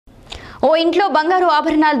ఓ ఇంట్లో బంగారు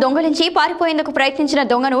ఆభరణాలు దొంగలించి పారిపోయేందుకు ప్రయత్నించిన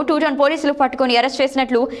దొంగను టూటౌన్ పోలీసులు పట్టుకుని అరెస్ట్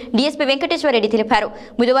చేసినట్లు డీఎస్పీ వెంకటేశ్వర రెడ్డి తెలిపారు.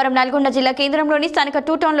 బుధవారం నల్గొండ జిల్లా కేంద్రంలోని స్థానిక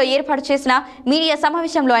టూటౌన్లో ఏర్పాటు చేసిన మీడియా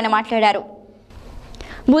సమావేశంలో ఆయన మాట్లాడారు.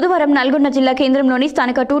 బుధవారం నల్గొండ జిల్లా కేంద్రంలోని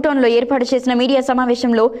స్థానిక టూటౌన్లో ఏర్పాటు చేసిన మీడియా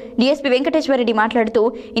సమావేశంలో డీఎస్పీ వెంకటేశ్వర రెడ్డి మాట్లాడుతూ,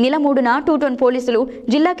 ఈ నెల 3న టూటౌన్ పోలీసులు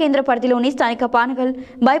జిల్లా కేంద్ర పరిధిలోని స్థానిక పానగల్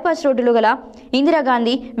బైపాస్ రోడ్డులో గల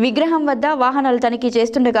ఇందిరాగాంధీ విగ్రహం వద్ద వాహనాలు తనిఖీ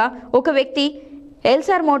చేస్తుండగా ఒక వ్యక్తి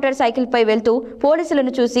ఎల్సార్ మోటార్ సైకిల్పై వెళ్తూ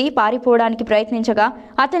పోలీసులను చూసి పారిపోవడానికి ప్రయత్నించగా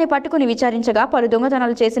అతన్ని పట్టుకుని విచారించగా పలు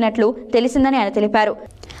దొంగతనాలు చేసినట్లు తెలిసిందని ఆయన తెలిపారు.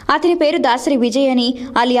 అతని పేరు దాసరి విజయ్ అని,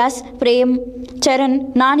 అలియాస్ ప్రేమ్ చరణ్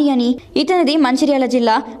నాని అని. ఇతనిది మంచిర్యాల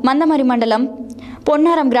జిల్లా మందమరి మండలం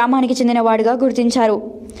పొన్నారం గ్రామానికి చెందినవాడుగా గుర్తించారు.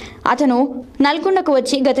 అతను నల్గొండకు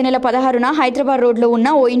వచ్చి గత నెల 16న హైదరాబాద్ రోడ్లో ఉన్న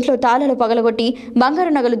ఓ ఇంట్లో తాళాలు పగలగొట్టి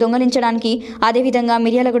బంగారు నగలు దొంగలించడానికి, అదేవిధంగా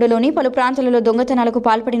మిర్యాలగూడలోని పలు ప్రాంతాలలో దొంగతనాలకు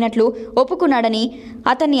పాల్పడినట్లు ఒప్పుకున్నాడని,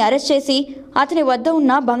 అతన్ని అరెస్ట్ చేసి అతని వద్ద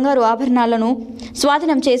ఉన్న బంగారు ఆభరణాలను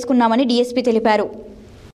స్వాధీనం చేసుకున్నామని డీఎస్పీ తెలిపారు.